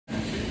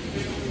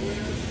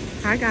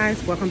Hi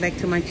guys, welcome back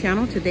to my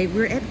channel. Today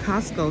we're at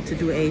Costco to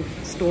do a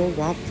store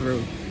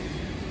walkthrough.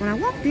 When I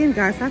walked in,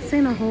 guys, I've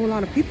seen a whole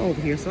lot of people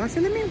over here, so I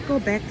said let me go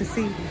back to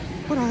see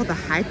what all the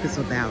hype is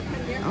about.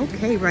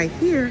 Okay, right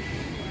here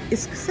it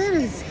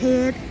says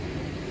Head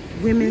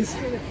Women's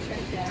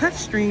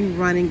Touchscreen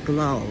Running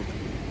Glove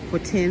for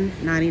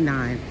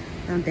 $10.99.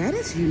 Now that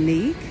is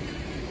unique.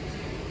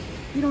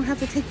 You don't have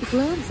to take your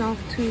gloves off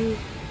to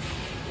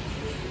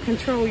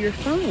control your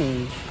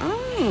phone.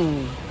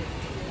 Oh,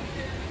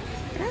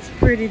 that's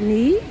pretty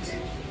neat.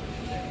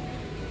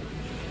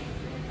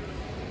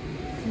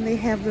 And they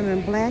have them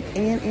in black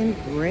and in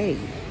gray.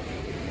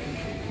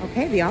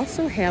 Okay, they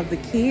also have the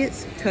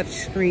kids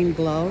touchscreen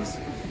gloves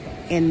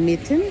and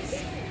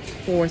mittens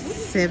for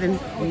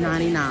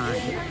 $7.99.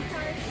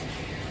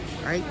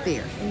 Right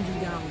there.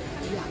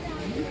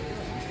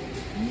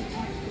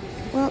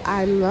 Well,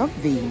 I love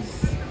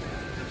these.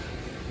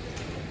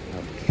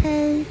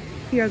 Okay,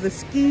 here are the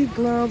ski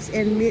gloves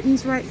and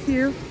mittens right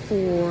here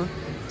for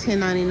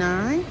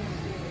 $10.99.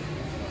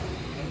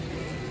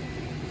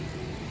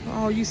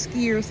 All you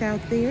skiers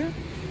out there,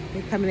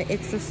 they come in an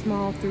extra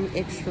small through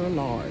extra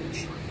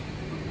large.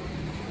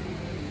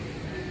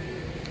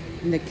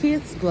 And the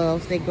kids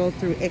gloves, they go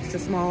through extra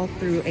small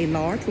through a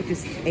large, which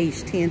is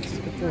age 10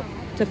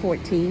 to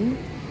 14.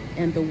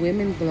 And the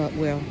women glove,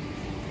 well,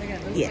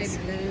 yes,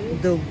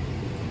 the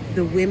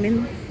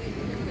women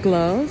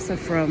gloves are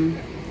from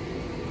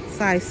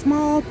size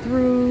small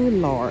through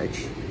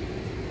large.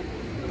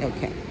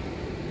 Okay.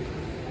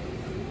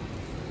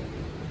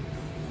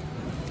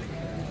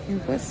 And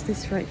what's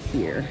this right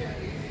here?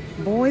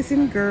 Boys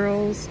and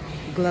girls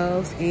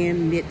gloves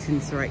and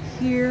mittens right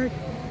here.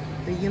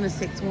 The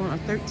unisex one are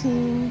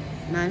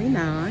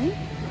 $13.99.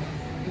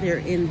 They're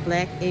in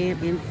black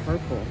and in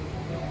purple.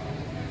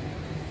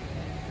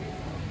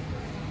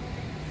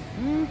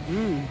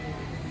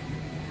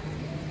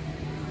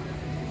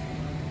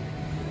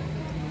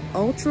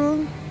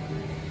 Ultra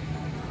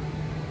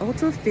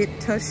Fit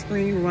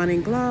touchscreen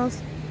running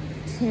gloves,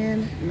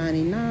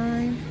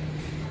 $10.99.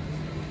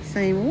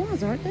 Same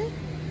ones, aren't they?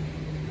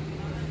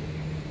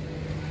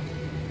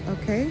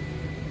 Okay.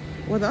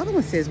 Well, the other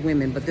one says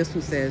women, but this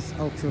one says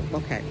ultra.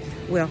 Okay.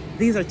 Well,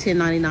 these are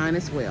 $10.99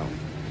 as well.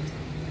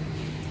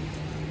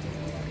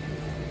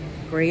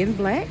 Gray and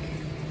black.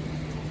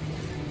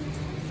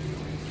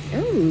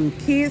 Ooh,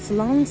 kids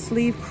long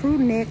sleeve crew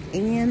neck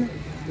and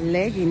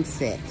legging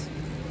set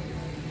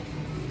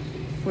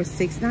for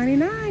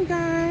 $6.99,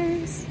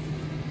 guys.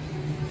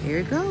 Here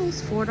it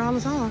goes,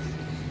 $4 off.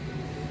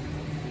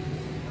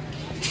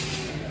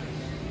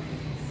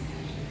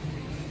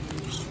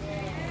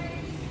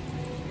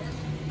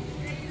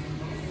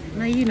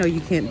 Now you know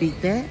you can't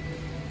beat that.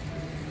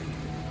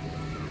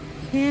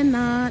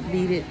 Cannot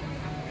beat it.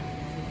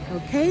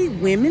 Okay,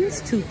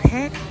 women's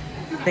 2-pack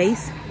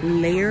base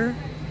layer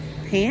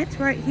pants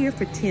right here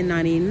for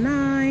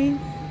 $10.99.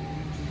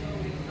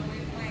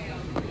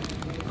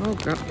 Oh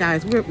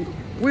guys,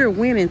 we're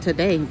winning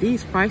today.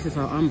 These prices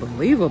are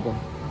unbelievable.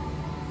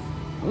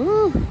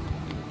 Ooh.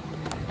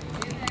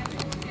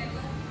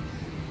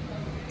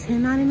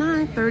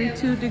 $10.99,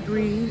 32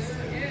 degrees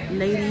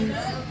ladies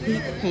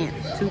heat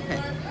pants,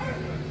 2-pack.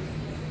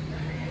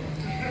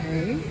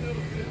 Okay.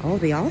 Oh,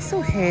 they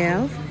also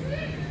have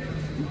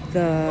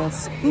the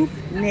scoop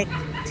neck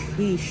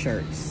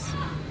t-shirts,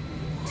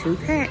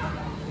 2-pack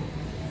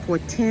for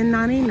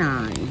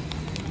 $10.99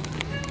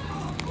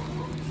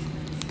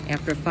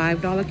 after a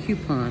 $5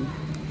 coupon.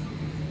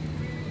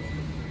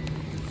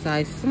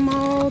 Size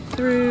small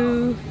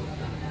through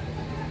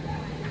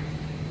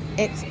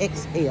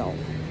XXL.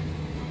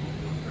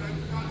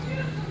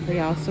 They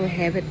also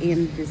have it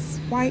in this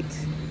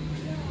white,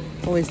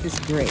 or is this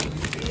gray?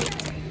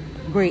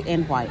 Gray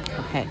and white,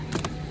 okay.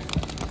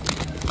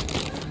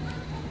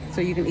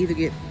 So you can either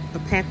get a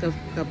pack of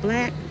the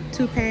black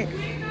 2-pack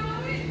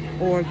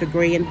or the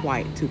gray and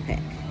white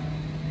 2-pack.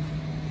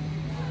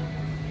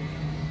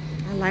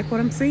 I like what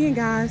I'm seeing,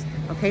 guys.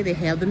 Okay, they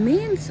have the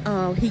men's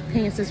heat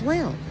pants as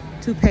well.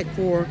 2-pack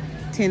for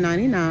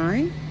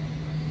 $10.99.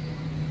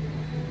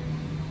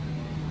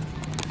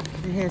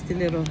 It has the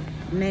little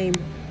name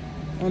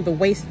on the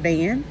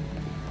waistband.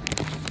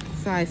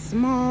 Size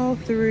small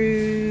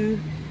through,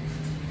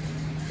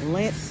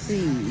 let's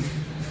see,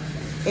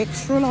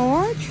 extra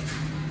large.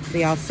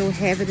 They also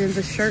have it in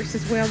the shirts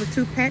as well, the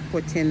 2-pack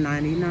for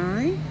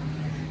 $10.99.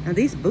 Now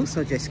these boots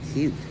are just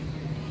cute.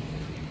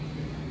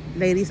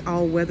 Ladies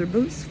all-weather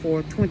boots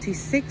for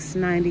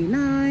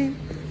 $26.99,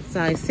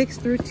 size 6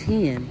 through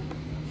 10.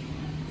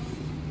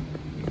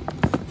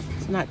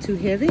 It's not too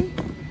heavy.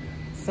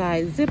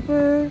 Side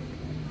zipper,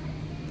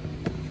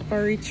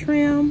 furry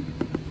trim.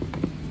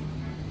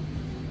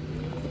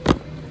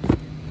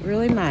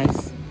 Really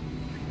nice.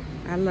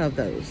 I love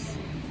those.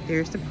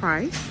 There's the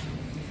price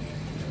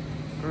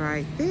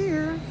right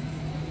there.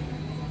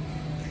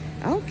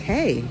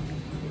 Okay.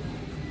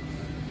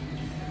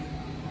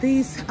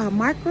 These are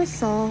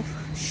Microsoft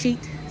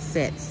sheet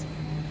sets.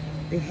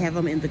 They have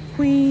them in the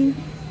queen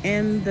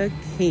and the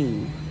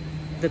king.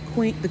 The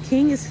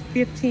king is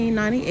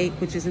 $15.98,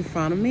 which is in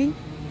front of me.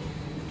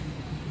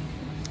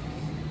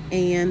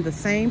 And the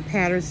same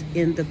patterns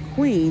in the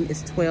queen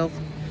is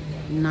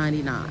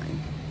 $12.99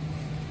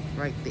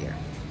 right there.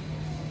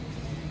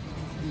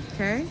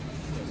 Okay,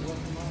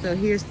 so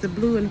here's the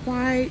blue and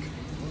white.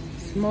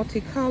 It's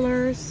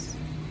multicolors,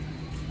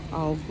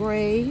 all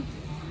gray,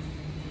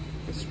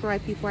 the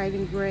stripy white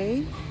and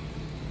gray.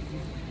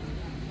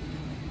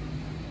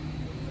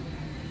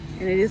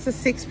 And it is a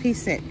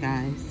 6-piece set,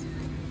 guys.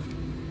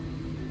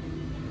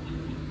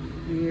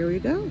 Here we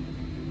go.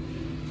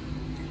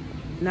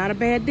 Not a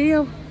bad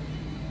deal.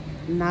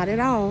 Not at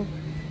all.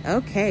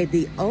 Okay,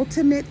 the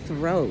ultimate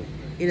throw.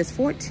 It is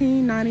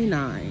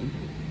 $14.99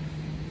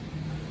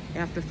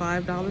 after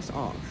 $5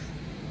 off.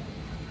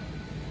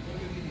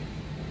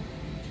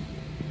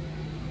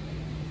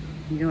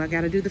 You know I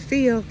gotta do the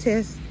feel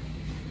test.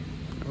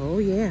 Oh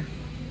yeah,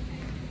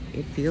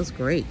 it feels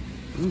great.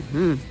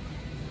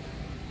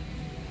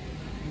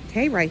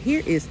 Okay, right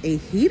here is a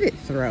heated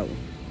throw.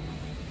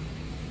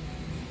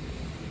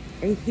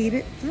 A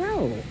heated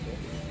throw.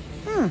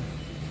 Huh.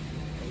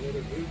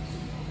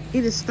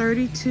 It is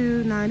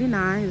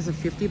 $32.99. It's a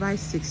 50 by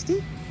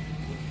 60.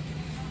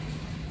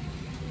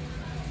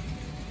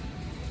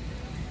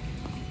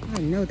 I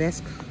know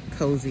that's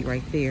cozy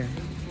right there.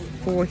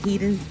 4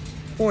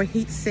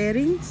 heat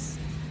settings.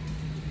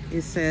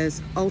 It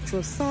says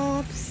ultra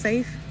soft,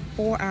 safe,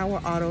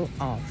 4-hour auto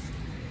off.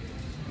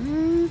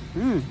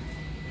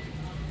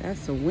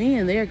 That's a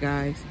win there,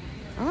 guys.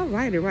 All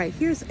righty, right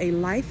here's a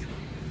Life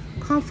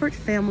Comfort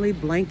Family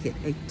Blanket,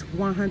 a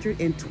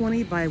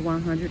 120 by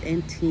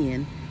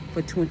 110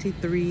 for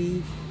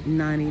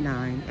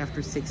 $23.99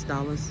 after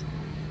 $6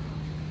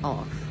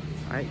 off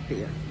right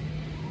there.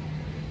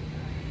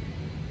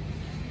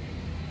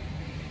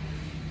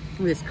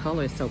 This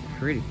color is so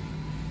pretty.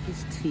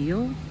 It's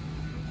teal.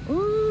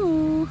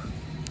 Ooh.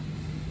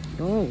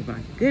 Oh my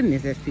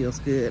goodness, that feels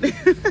good.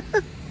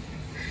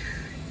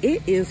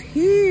 It is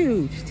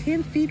huge,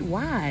 10 feet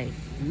wide.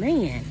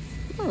 Man,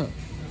 look.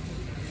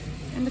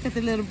 And look at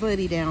the little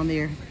buddy down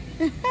there.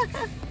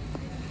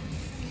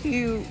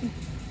 Cute.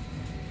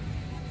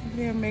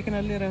 They're making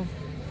a little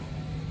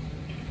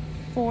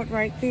fort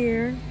right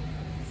there.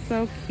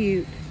 So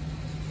cute.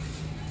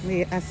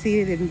 I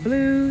see it in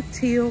blue,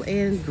 teal,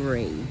 and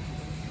gray.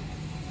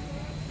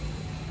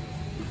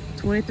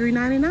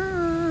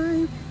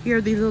 $23.99. Here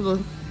are these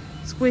little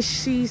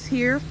squishies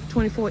here,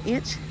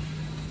 24-inch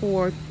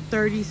for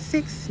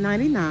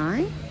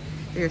 $36.99.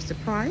 There's the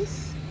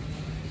price.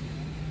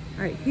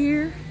 Right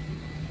here.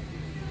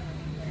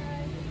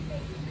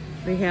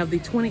 They have the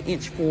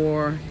 20-inch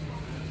for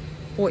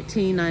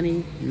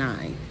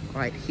 $14.99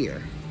 right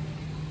here.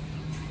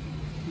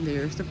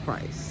 There's the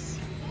price.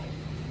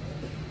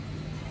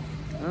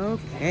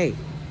 Okay.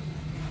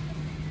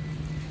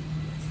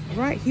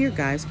 Right here,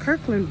 guys,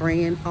 Kirkland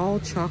brand all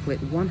chocolate,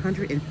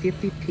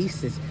 150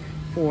 pieces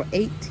for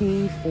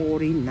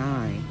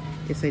 $18.49.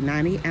 It's a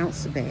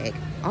 90-ounce bag,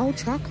 all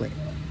chocolate.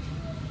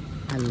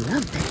 I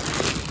love that.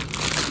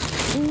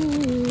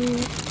 Ooh.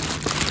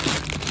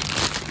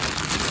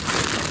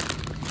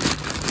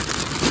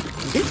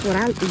 This is what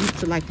I used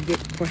to like to get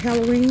for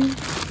Halloween.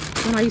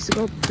 When I used to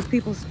go to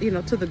people's, you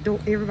know, to the door,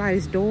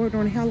 everybody's door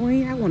during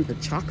Halloween, I wanted the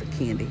chocolate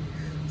candy.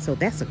 So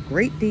that's a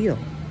great deal.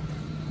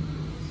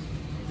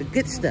 The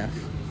good stuff.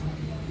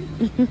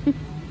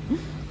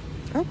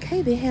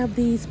 Okay, they have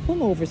these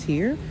pullovers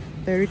here,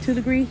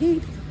 32-degree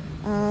heat.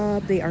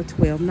 They are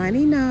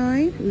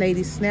 $12.99.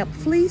 Lady snap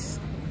fleece.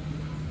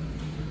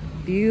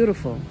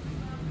 Beautiful.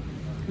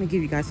 Let me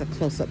give you guys a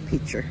close-up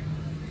picture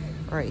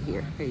right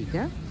here. There you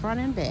go, front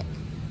and back.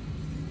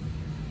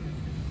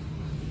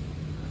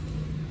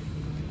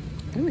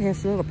 Ooh, it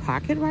has a little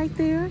pocket right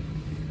there,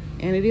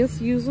 and it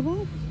is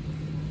usable.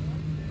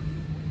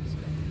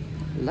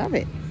 Love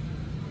it.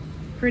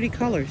 Pretty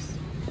colors.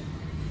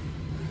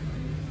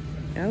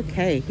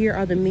 Okay, here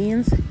are the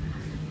men's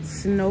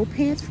snow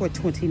pants for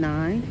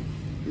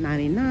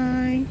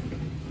 $29.99.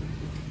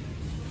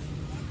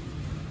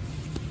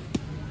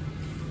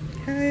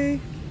 Okay.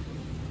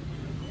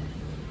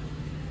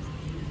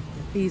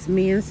 These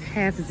men's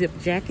half zip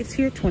jackets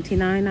here,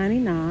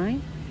 $29.99.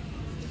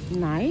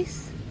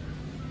 Nice.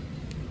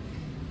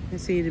 I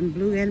see it in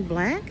blue and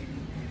black.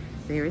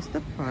 There is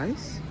the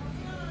price.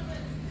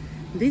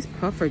 These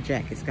puffer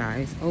jackets,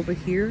 guys, over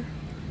here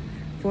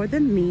for the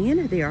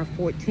men, they are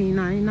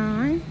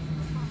 $14.99.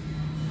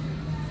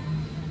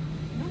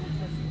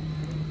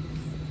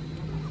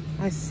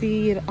 I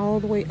see it all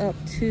the way up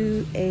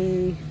to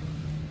a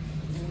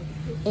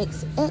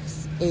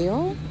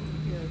XXL.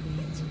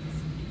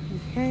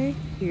 Okay,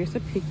 here's a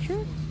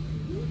picture.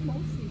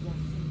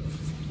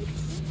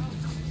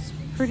 It's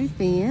pretty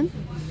thin,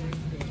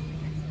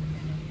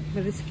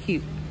 but it's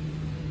cute.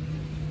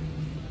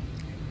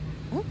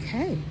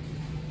 Okay,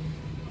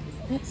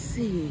 let's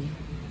see.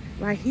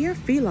 Right here,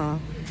 Fila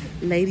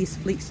ladies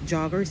fleece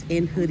joggers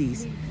and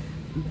hoodies.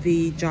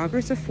 The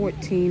joggers are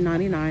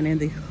 $14.99 and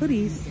the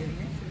hoodies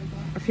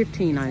are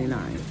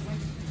 $15.99.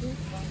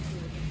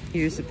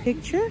 Here's a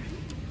picture.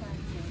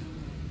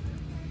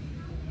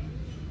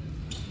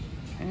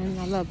 And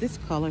I love this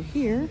color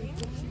here.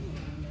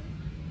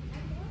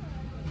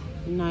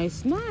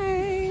 Nice,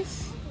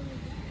 nice.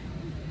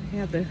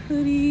 Have the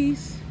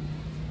hoodies.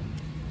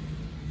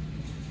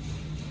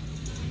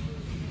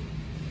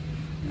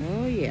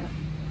 Oh yeah,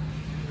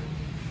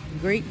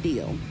 great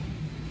deal.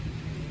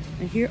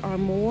 And here are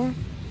more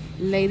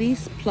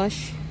ladies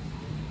plush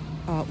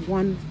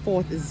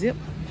 1/4 zip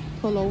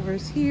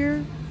pullovers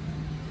here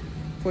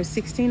for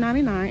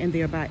 $16.99, and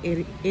they're by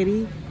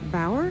Eddie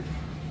Bauer.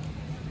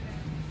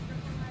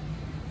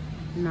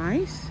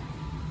 Nice.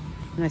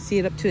 And I see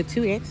it up to a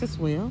 2X as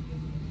well.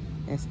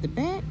 That's the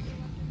back.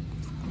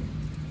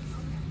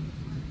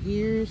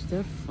 Here's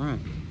the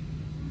front.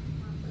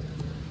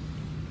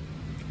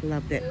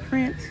 Love that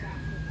print.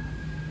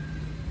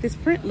 This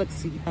print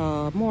looks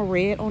more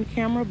red on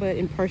camera, but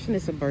in person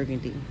it's a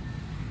burgundy.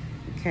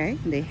 Okay,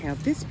 they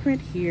have this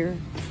print here,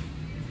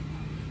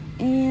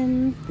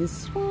 and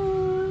this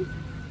one,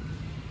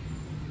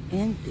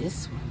 and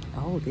this one.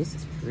 Oh, this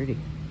is pretty.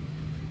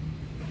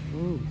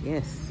 Oh,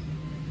 yes.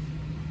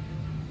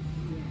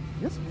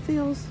 This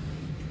feels,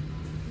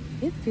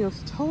 it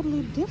feels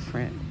totally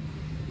different.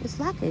 It's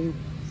like a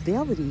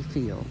velvety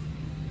feel.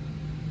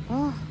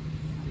 Oh, I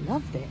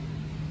love that.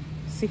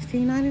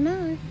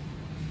 $16.99.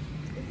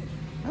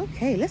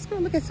 Okay, let's go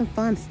look at some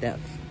fun stuff.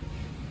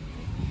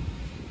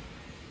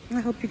 I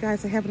hope you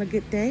guys are having a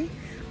good day.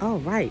 All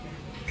right,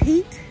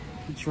 Pete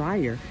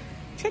dryer.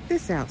 Check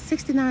this out,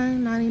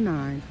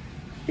 $69.99.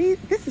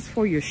 This is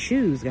for your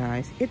shoes,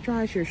 guys. It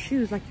dries your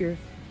shoes, like your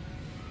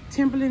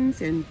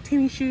Timberlands and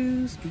tennis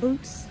shoes,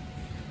 boots.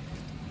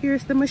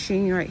 Here's the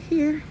machine right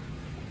here.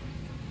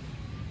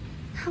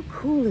 How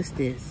cool is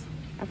this?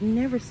 I've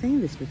never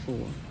seen this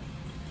before.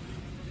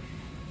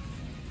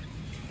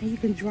 And you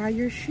can dry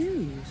your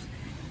shoes.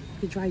 You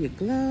can dry your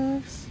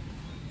gloves.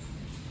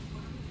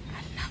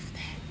 I love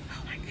that.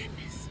 Oh my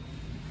goodness.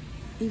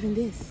 Even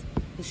this,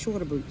 the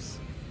shorter boots.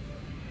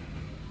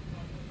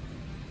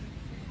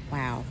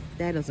 Wow,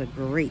 that is a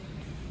great,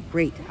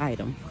 great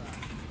item.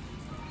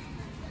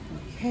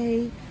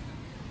 Okay,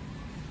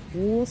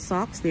 wool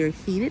socks, they're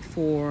heated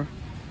for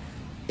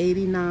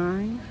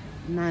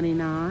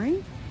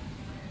 $89.99.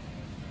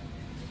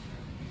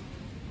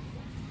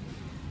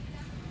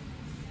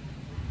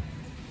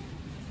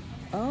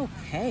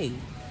 Okay,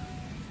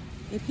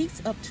 it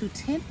heats up to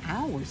 10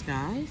 hours,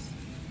 guys.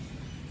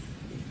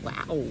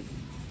 Wow,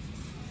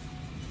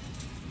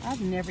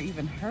 I've never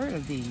even heard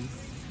of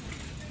these.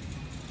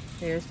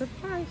 There's the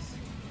price.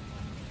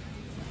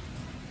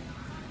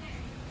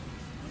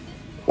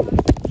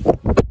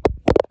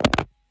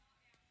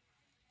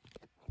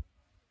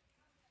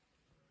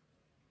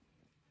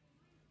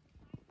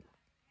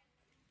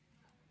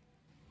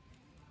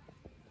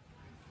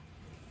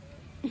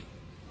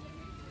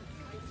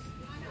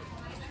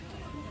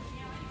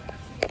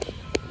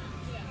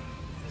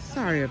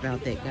 Sorry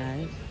about that,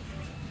 guys.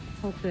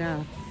 Hopefully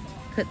I'll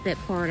cut that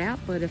part out,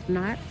 but if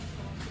not,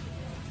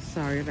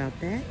 sorry about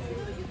that.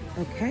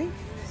 Okay,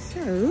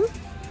 so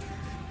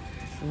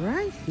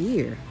right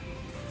here,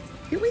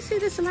 did we see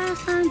this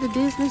last time? The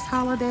Disney's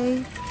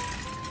holiday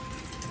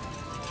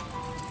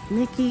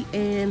Mickey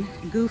and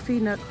Goofy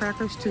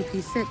Nutcrackers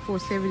 2-piece set for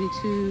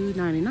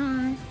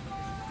 $72.99.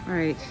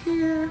 Right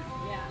here,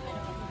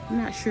 I'm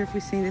not sure if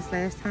we've seen this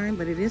last time,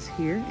 but it is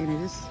here, and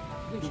it is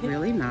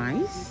really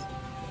nice.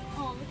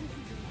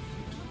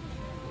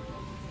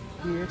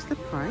 Here's the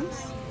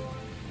price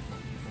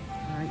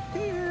right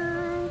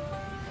there.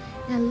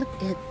 And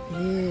look at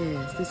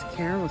this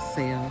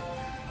carousel.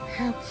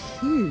 How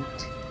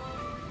cute.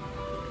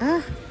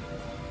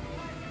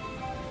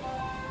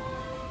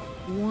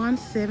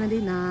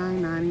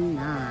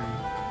 $179.99.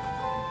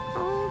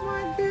 Oh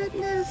my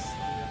goodness.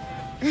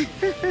 I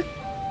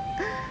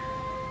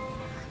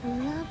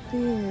love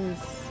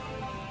this.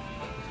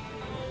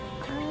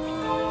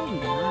 Oh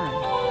my.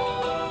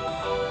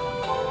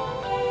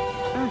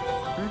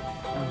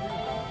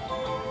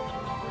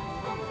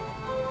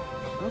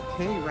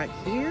 Okay, right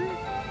here,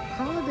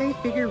 holiday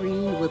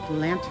figurine with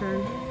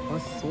lantern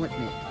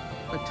assortment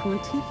for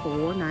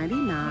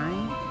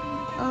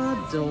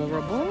 $24.99.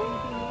 Adorable.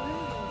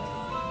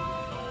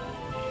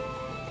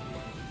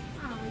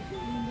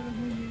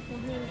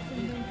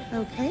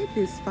 Okay,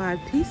 this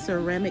 5-piece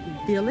ceramic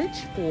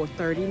village for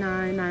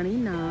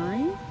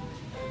 $39.99.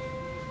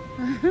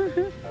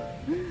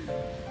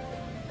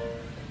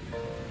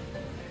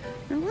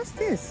 Now what's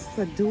this? It's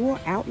a dual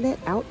outlet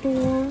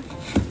outdoor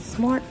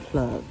smart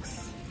plugs.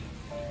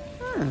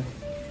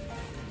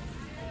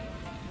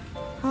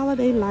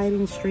 Holiday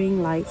lighting,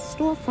 string lights,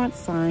 storefront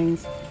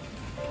signs,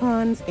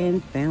 puns,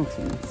 and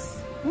fountains.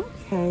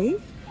 Okay,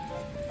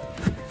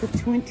 for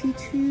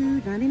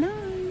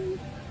 $22.99.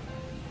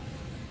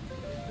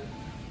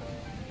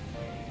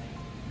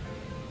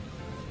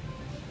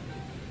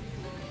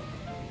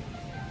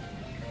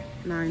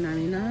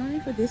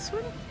 $9.99 for this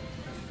one.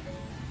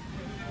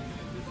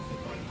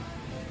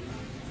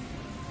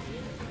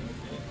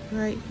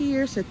 Right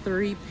here, it's a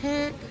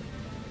 3-pack.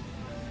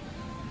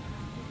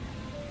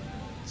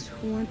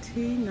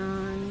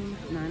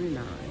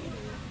 $29.99.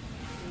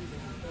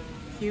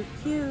 Cute,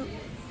 cute.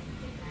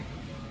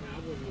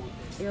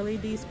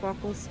 LED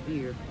sparkle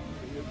spear.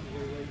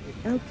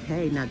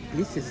 Okay, now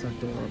this is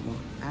adorable.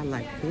 I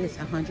like this.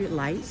 100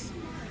 lights.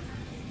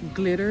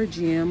 Glitter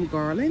gem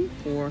garland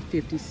for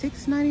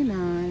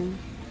 $56.99.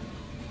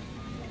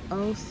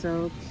 Oh,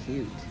 so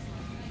cute.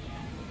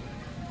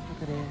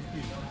 Look at that.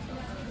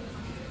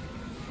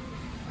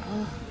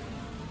 Oh,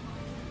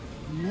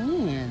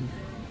 man.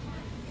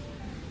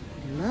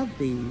 Love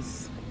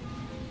these.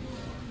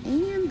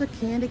 And the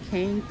candy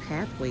cane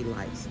pathway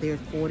lights. They're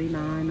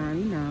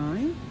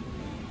 $49.99.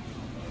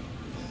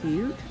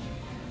 Cute.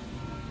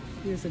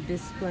 Here's a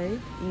display,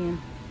 and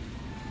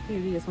here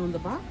it is on the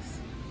box.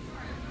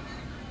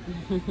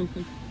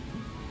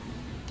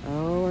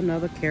 Oh,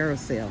 another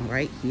carousel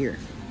right here.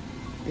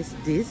 It's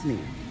Disney.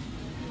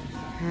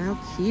 How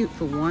cute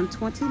for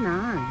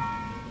 $129.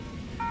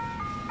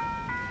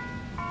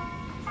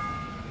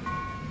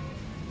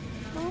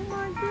 Oh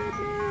my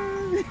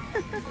goodness.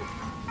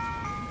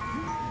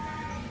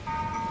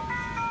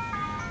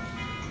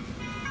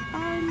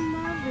 I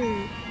love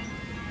it.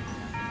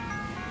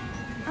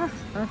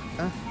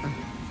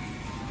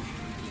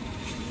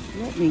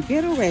 Let me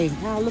get away.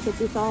 I'll look at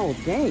this all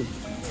day.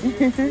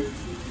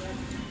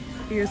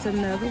 Here's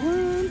another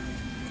one.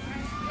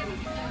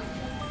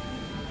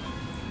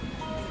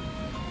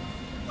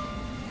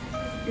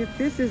 If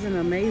this isn't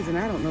amazing,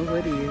 I don't know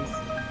what is.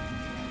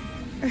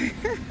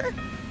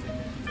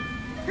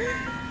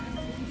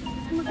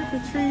 Look at the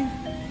tree.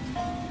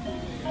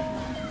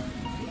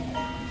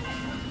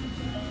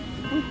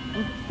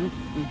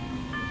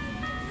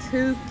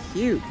 Too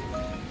cute.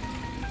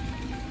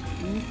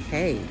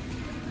 Okay.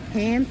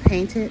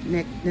 Hand-painted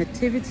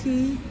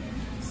nativity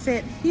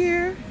set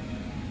here.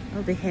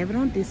 Oh, they have it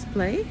on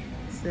display.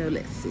 So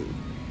let's see.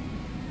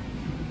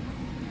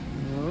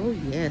 Oh,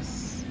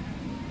 yes.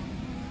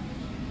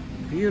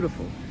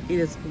 Beautiful. It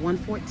is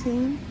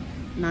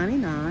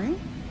 $114.99.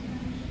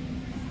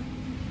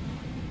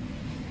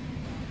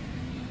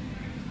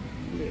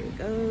 There it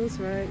goes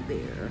right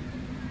there.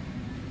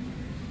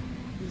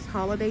 This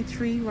holiday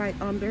tree right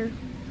under,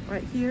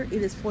 right here.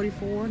 It is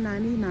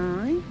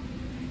 $44.99.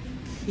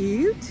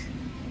 Cute.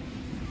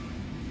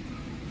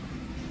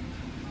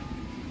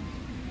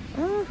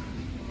 Oh,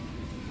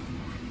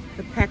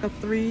 the pack of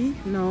 3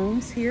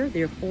 gnomes here.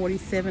 They're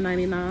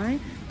 $47.99.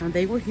 And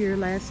they were here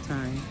last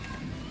time.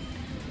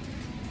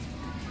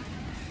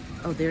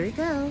 Oh, there you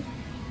go.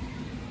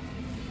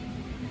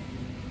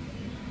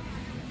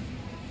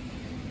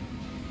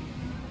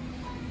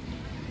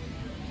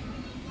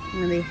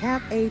 And they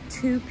have a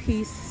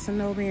 2-piece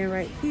snowman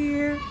right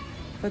here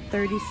for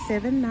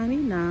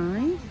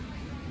 $37.99.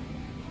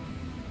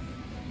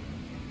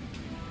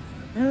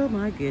 Oh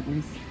my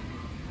goodness.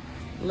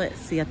 Let's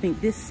see, I think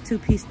this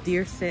 2-piece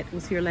deer set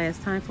was here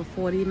last time for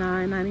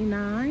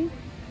 $49.99.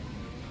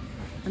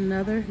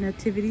 Another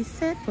nativity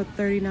set for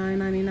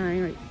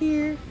 $39.99 right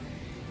here.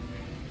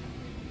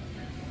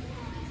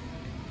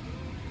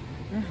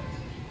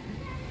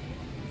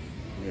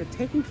 They're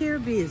taking care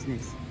of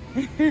business.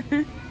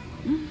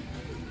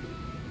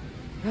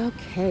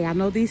 Okay, I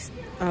know these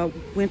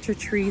winter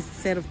trees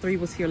set of 3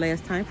 was here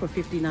last time for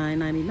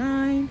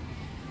 $59.99.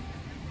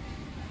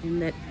 And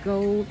that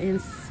gold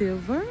and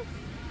silver.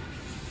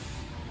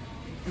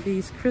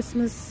 These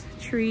Christmas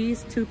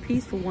trees,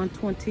 2-piece for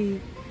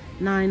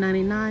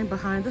 $129.99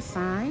 behind the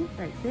sign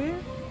right there.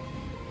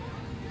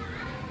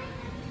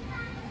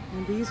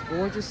 And these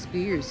gorgeous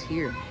spears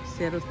here,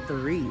 set of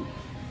 3.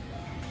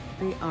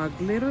 They are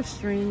glitter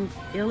string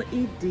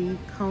LED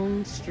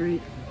cone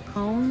tree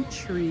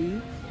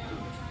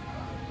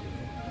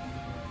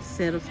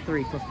set of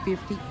 3 for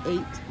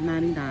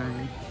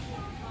 $58.99.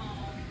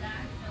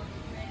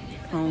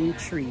 Cone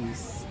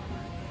trees.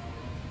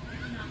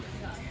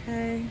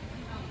 Okay,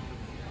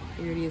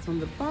 here it is on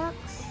the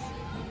box.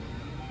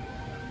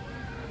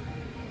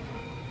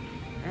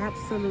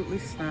 Absolutely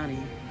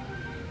stunning.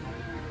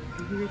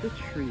 And here are the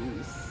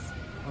trees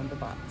on the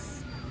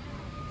box.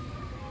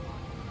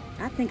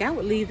 I think I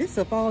would leave this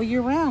up all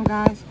year round,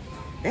 guys.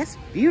 That's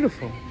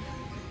beautiful.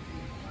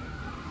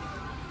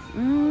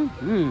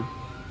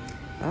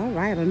 All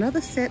right,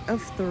 another set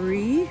of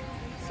 3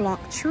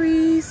 flock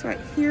trees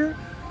right here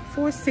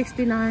for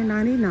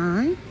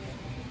 $69.99.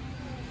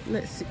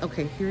 Let's see.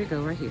 Okay, here we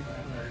go, right here.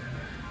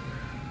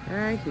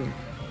 Right here.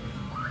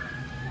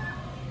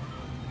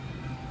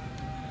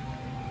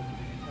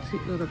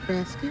 Cute little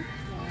basket.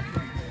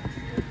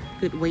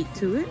 Good weight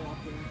to it.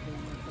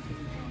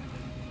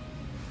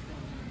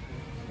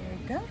 There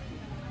we go.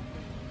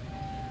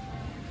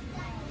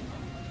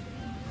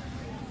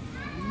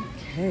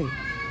 Okay.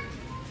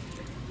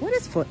 What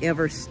is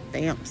forever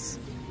stamps?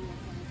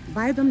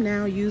 Buy them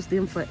now, use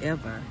them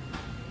forever.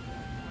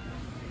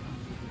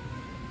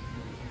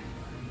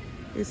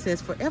 It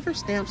says forever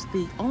stamps,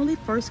 the only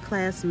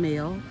first-class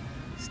mail.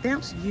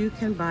 Stamps you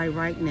can buy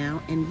right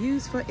now and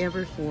use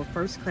forever for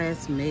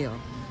first-class mail.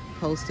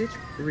 Postage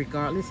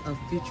regardless of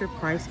future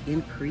price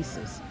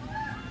increases.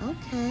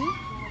 Okay.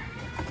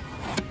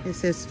 It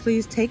says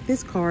please take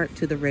this card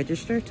to the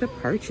register to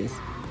purchase.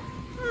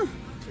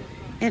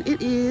 And it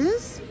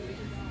is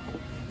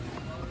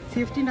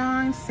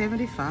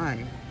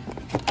 $59.75.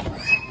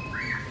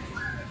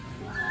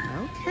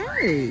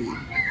 Okay.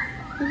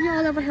 Have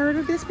y'all ever heard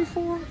of this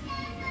before?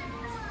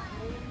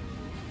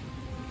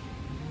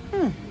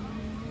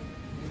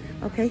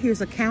 Okay,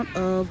 here's a count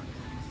of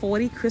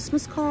 40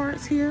 Christmas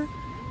cards here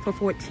for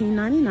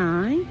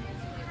 $14.99.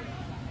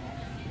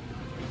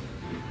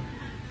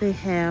 They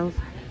have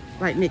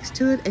right next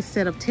to it a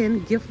set of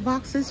 10 gift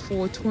boxes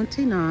for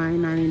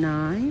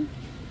 $29.99.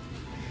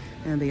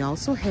 And they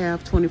also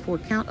have 24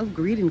 count of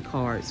greeting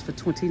cards for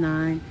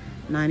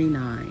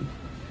 $29.99.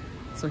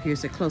 So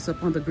here's a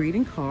close-up on the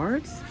greeting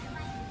cards.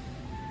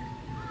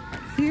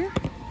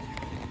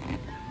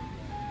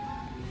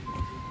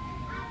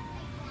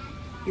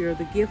 Here are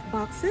the gift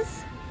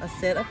boxes, a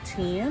set of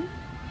 10.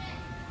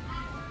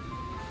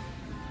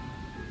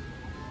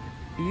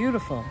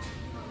 Beautiful.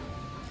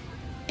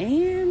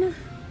 And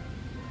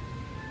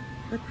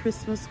the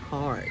Christmas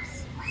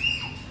cards,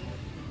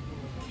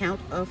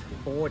 count of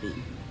 40. We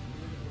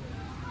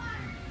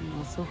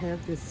also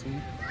have this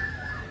one.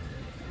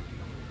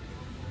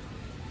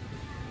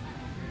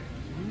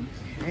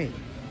 Okay.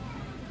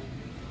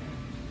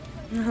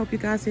 I hope you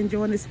guys are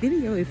enjoying this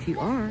video. If you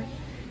are,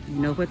 you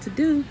know what to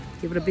do.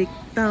 Give it a big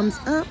thumbs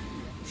up,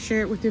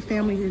 share it with your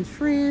family and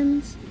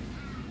friends,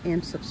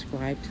 and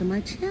subscribe to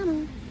my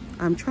channel.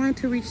 I'm trying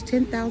to reach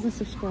 10,000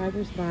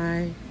 subscribers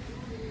by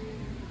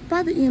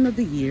the end of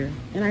the year.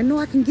 And I know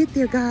I can get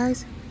there,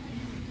 guys,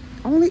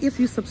 only if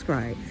you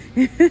subscribe.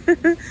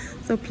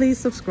 So please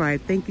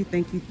subscribe. Thank you,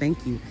 thank you,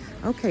 thank you.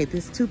 Okay,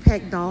 this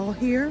 2-pack doll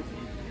here.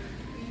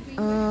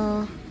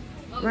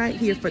 Right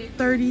here for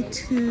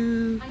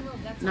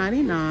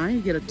 $32.99.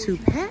 You get a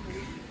 2-pack.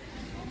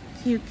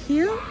 Cute,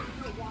 cute.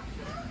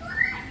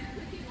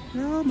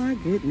 Oh my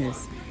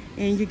goodness.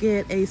 And you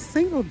get a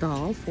single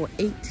doll for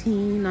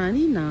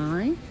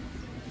 $18.99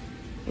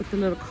 with the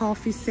little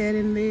coffee set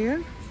in there.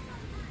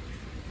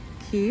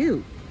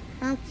 Cute.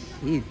 How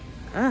cute.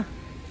 Ah.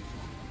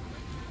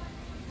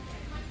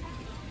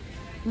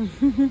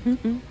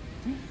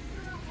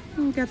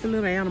 Got the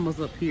little animals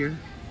up here.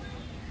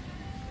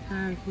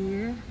 Right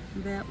here,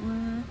 that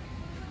one,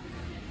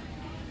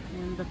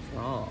 and the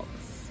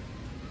frogs.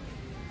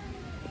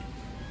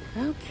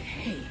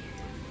 Okay.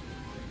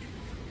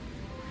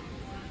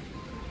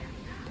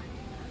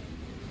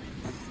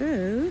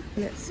 So,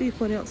 let's see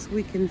what else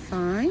we can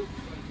find.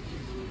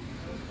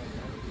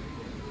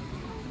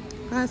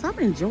 Guys, I'm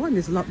enjoying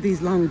these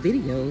long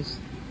videos.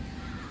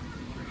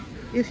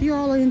 If you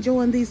all are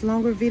enjoying these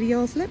longer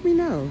videos, let me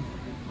know,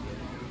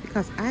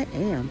 because I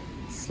am.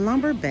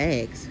 Slumber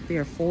bags, they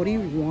are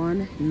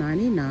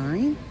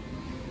 $41.99.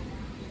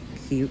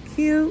 Cute,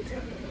 cute.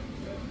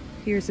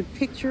 Here's a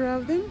picture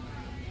of them.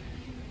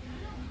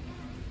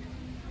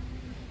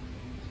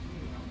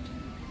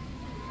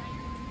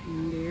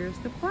 And there's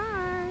the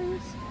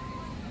price.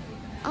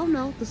 Oh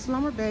no, the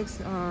slumber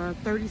bags are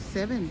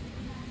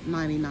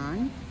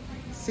 $37.99.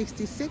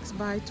 66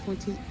 by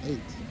 28.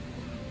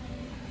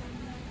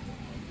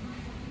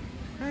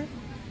 Okay.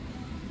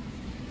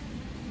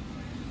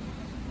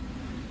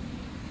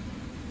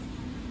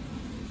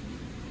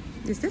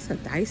 Is this a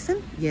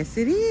Dyson? Yes,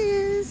 it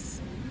is.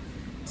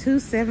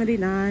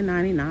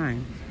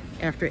 $279.99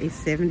 after a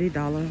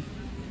 $70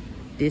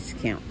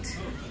 discount.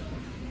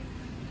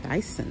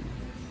 Dyson.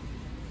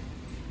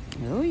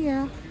 Oh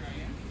yeah.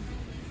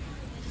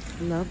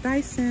 Love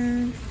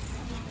Dyson.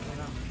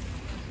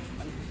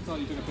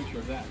 You took a picture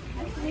of that.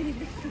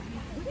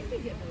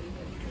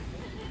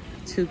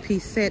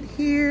 2-piece set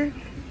here.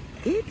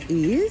 It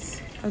is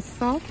a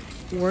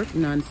soft work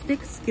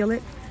non-stick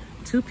skillet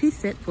 2-piece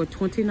set for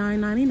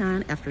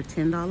 $29.99 after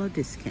 $10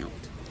 discount.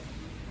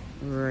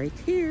 Right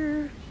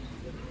here.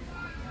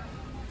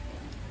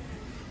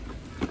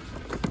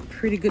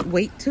 Pretty good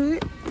weight to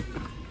it.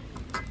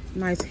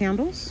 Nice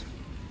handles.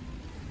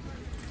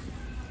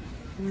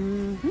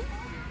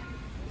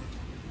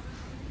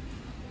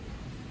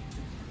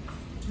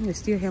 They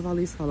still have all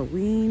these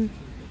Halloween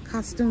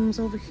costumes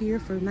over here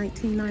for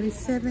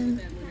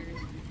 $19.97.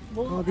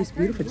 All these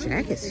beautiful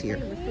jackets here.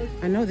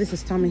 I know this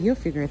is Tommy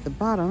Hilfiger at the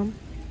bottom.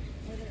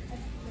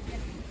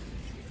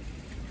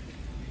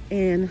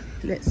 And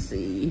let's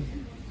see.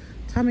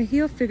 Tommy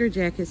Hilfiger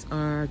jackets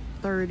are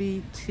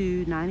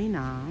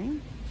 $32.99.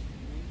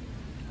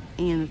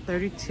 And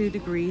 32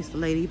 degrees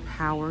Lady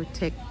Power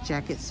Tech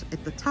jackets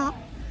at the top,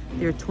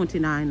 they're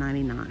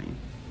 $29.99.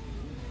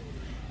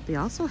 They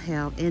also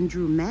have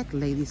Andrew Mack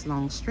ladies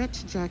long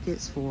stretch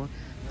jackets for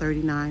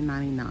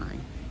 $39.99.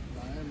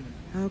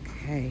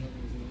 Okay,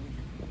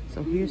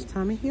 so here's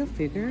Tommy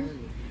Hilfiger.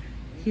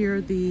 Here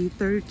are the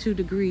 32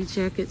 degree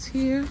jackets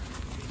here.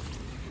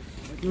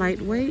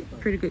 Lightweight,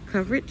 pretty good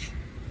coverage.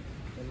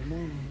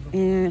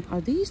 And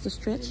are these the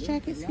stretch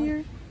jackets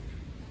here?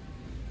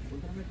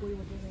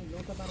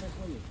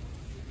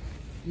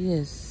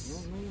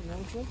 Yes.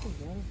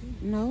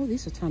 No,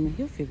 these are Tommy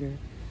Hilfiger.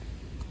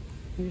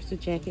 Here's the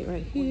jacket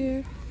right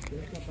here.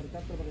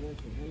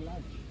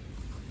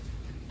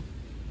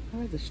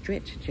 Or the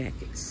stretch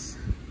jackets.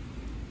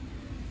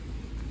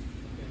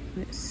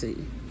 Let's see.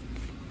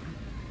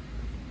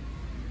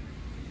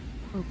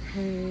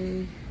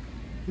 Okay,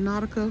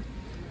 Nautica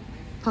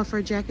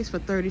puffer jackets for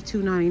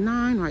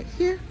 $32.99 right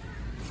here.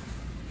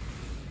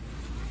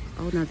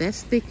 Oh, now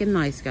that's thick and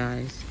nice,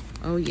 guys.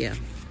 Oh yeah.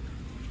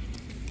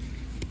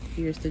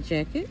 Here's the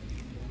jacket.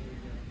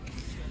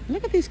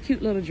 Look at these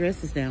cute little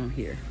dresses down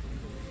here.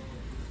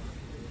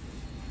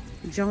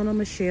 Jonah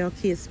Michelle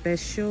Kids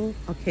Special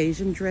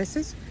Occasion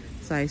Dresses,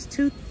 size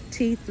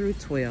 2T through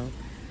 12,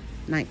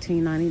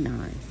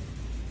 $19.99.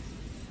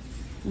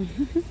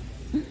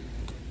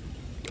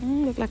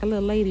 Look like a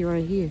little lady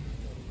right here.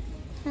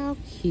 How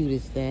cute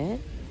is that?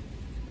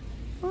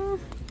 Oh,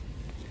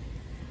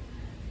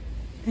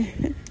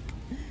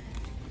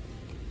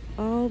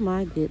 oh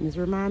my goodness.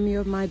 Remind me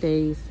of my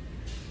days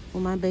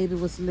when my baby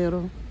was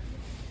little.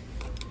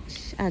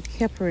 I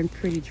kept her in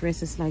pretty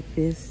dresses like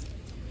this.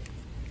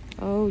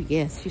 Oh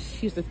yes, she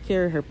used to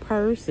carry her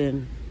purse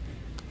and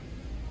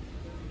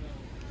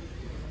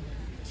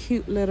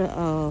cute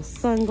little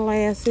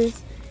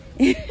sunglasses.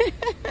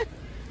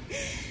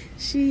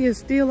 She is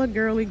still a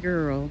girly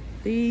girl.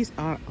 These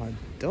are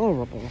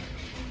adorable.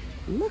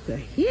 Look at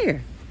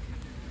here.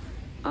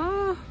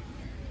 Oh,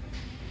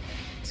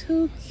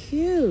 too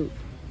cute.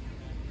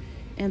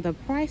 And the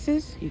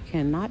prices, you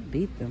cannot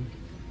beat them.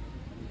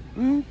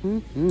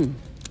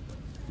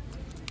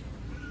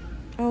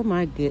 Oh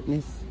my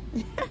goodness.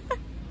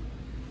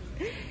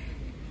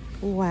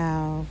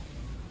 Wow.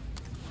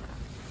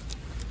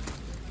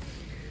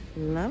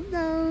 Love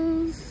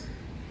those.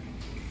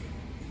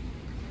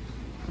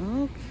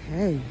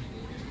 Okay.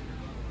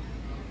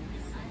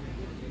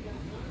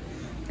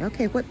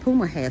 Okay, what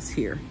Puma has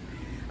here?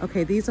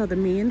 Okay, these are the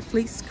men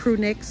fleece crew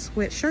neck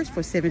sweatshirts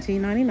for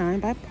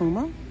 $17.99 by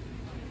Puma.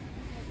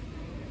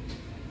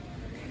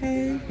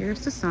 Okay,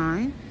 here's the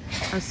sign.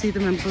 I see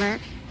them in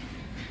black,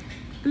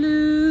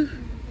 blue,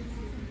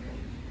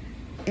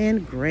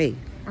 and gray.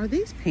 Are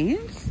these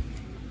pants?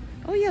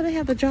 Oh yeah, they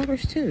have the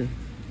joggers too.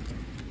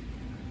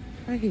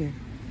 Right here.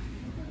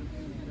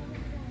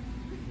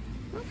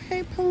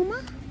 Okay,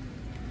 Puma.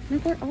 Now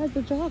where are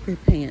the jogger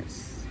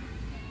pants?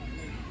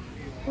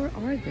 Where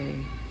are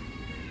they?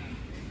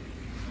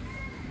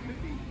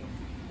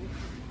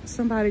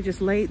 Somebody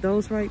just laid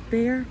those right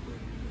there.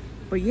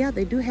 But yeah,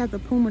 they do have the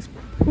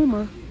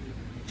Puma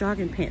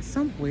jogging pants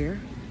somewhere.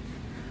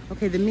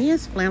 Okay, the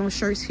men's flannel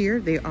shirts here,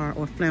 they are,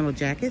 or flannel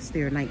jackets,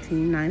 they're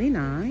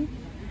 $19.99.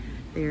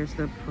 There's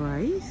the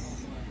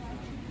price.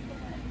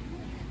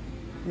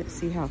 Let's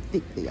see how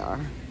thick they are.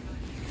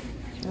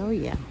 Oh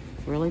yeah,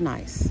 really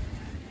nice.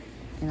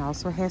 And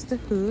also has the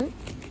hood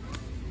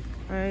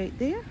right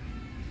there.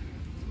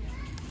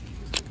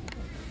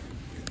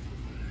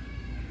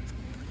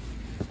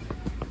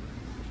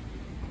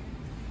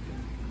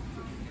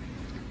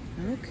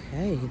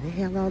 Okay, they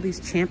have all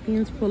these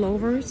Champions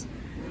pullovers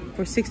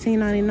for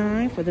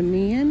 $16.99 for the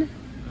men.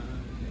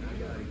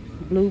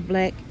 Blue,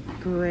 black,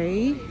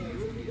 gray.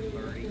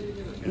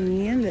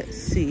 And let's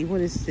see,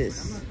 what is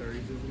this?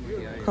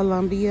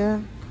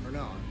 Columbia.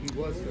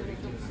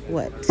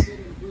 What?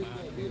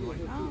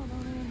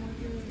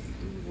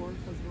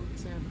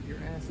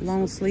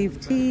 Long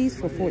sleeve tees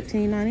for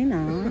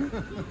 $14.99.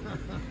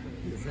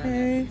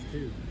 Okay.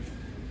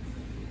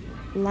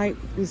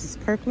 This is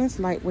Kirkland's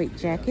lightweight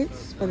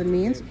jackets for the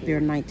men. They're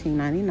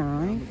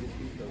 $19.99.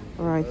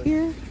 Right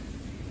here.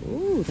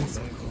 Ooh, that's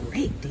a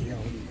great deal.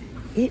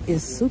 It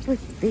is super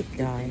thick,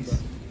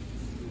 guys.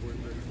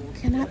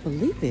 Cannot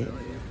believe it.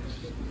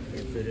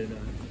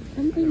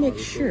 Let me make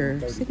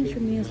sure. Signature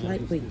men's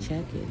lightweight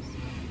jackets.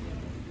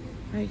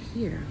 Right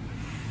here.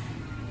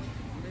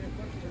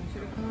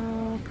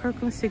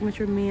 Kirkland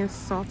Signature men's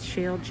soft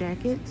shell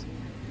jacket.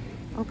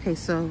 Okay,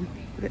 so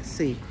let's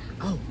see.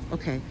 Oh,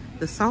 okay.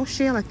 The soft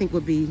shell I think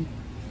would be,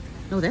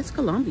 no, that's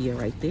Columbia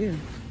right there.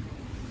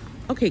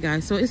 Okay,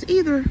 guys, so it's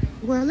either,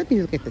 well, let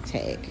me look at the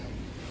tag.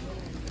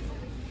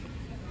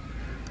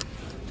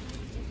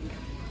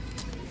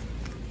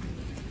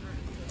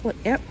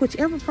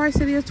 Whichever price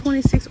it is,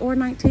 26 or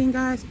 19,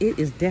 guys, it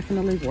is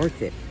definitely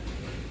worth it.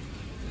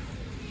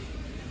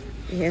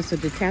 It has a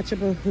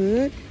detachable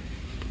hood.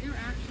 There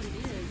actually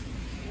is.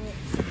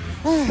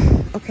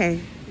 Oh, okay.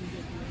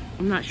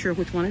 I'm not sure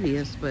which one it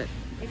is, but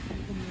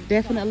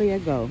definitely a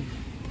go.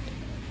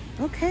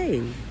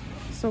 Okay,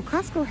 so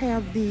Costco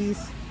have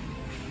these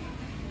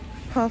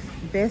puff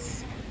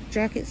vest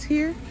jackets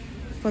here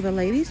for the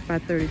ladies by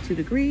 32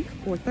 Degree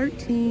for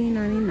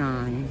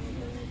 $13.99.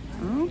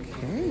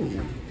 Okay.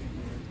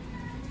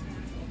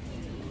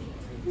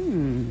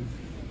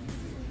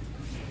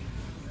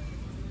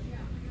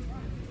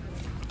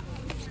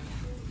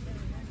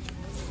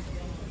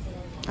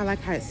 I like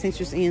how it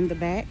cinches in the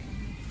back.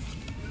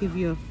 Give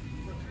you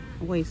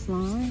a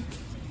waistline.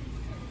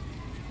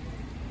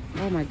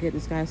 Oh my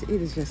goodness, guys, it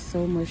is just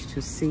so much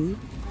to see.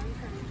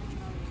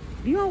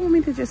 Do you all want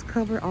me to just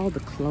cover all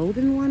the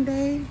clothing one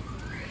day?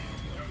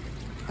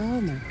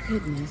 Oh my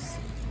goodness.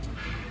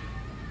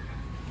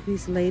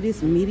 These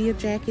ladies media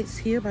jackets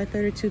here by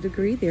 32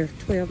 Degree. They're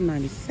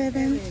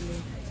 $12.97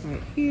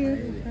 right here.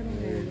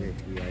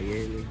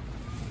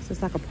 So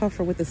it's like a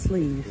puffer with the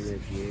sleeves.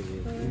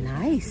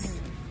 Nice.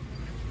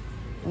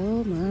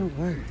 Oh my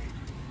word.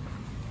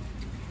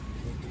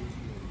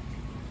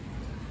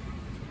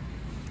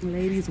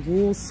 Ladies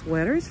wool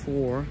sweaters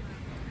for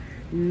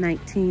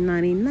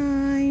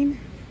 $19.99.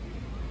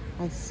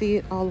 I see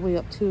it all the way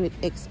up to an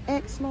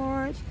XX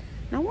large.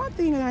 Now one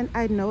thing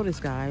I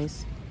noticed,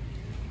 guys,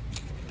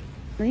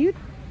 now you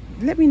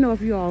let me know if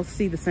you all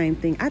see the same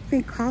thing. I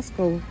think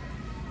Costco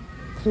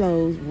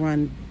clothes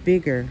run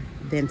bigger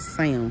than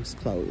Sam's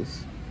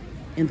clothes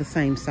in the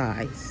same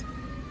size.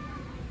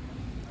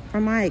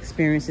 From my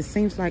experience, it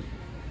seems like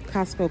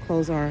Costco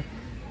clothes are,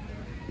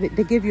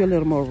 they give you a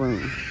little more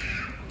room.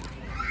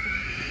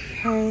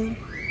 Okay.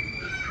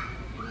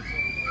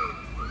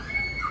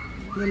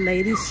 The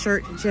ladies'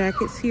 shirt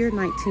jackets here,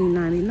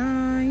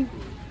 $19.99.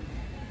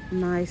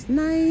 Nice,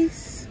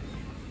 nice.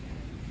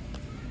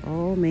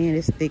 Oh man,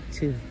 it's thick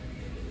too.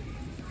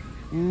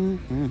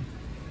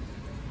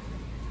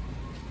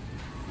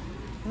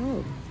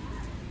 Oh.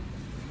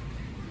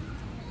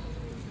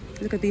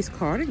 Look at these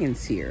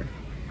cardigans here.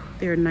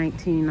 They're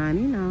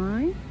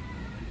 $19.99.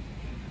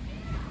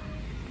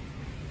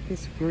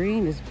 This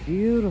green is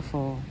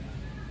beautiful.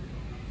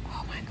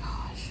 Oh my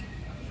gosh.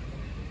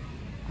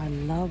 I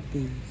love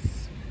these.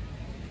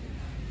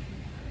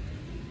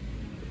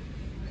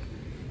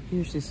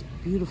 Here's this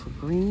beautiful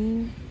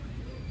green,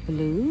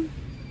 blue.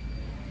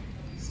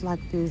 It's like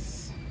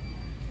this,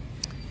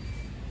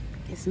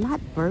 it's not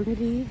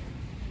burgundy.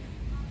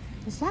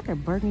 It's like a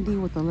burgundy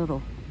with a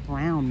little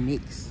brown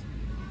mix.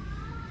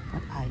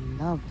 But I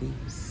love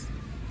these.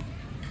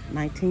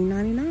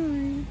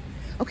 $19.99.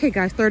 Okay,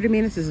 guys, 30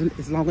 minutes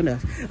is long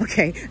enough.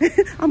 Okay,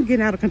 I'm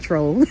getting out of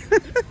control.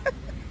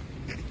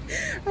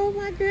 Oh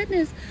my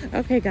goodness.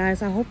 Okay,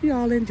 guys, I hope you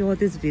all enjoyed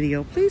this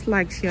video. Please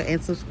like, share,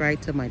 and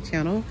subscribe to my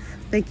channel.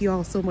 Thank you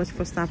all so much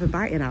for stopping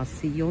by, and I'll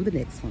see you on the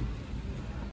next one.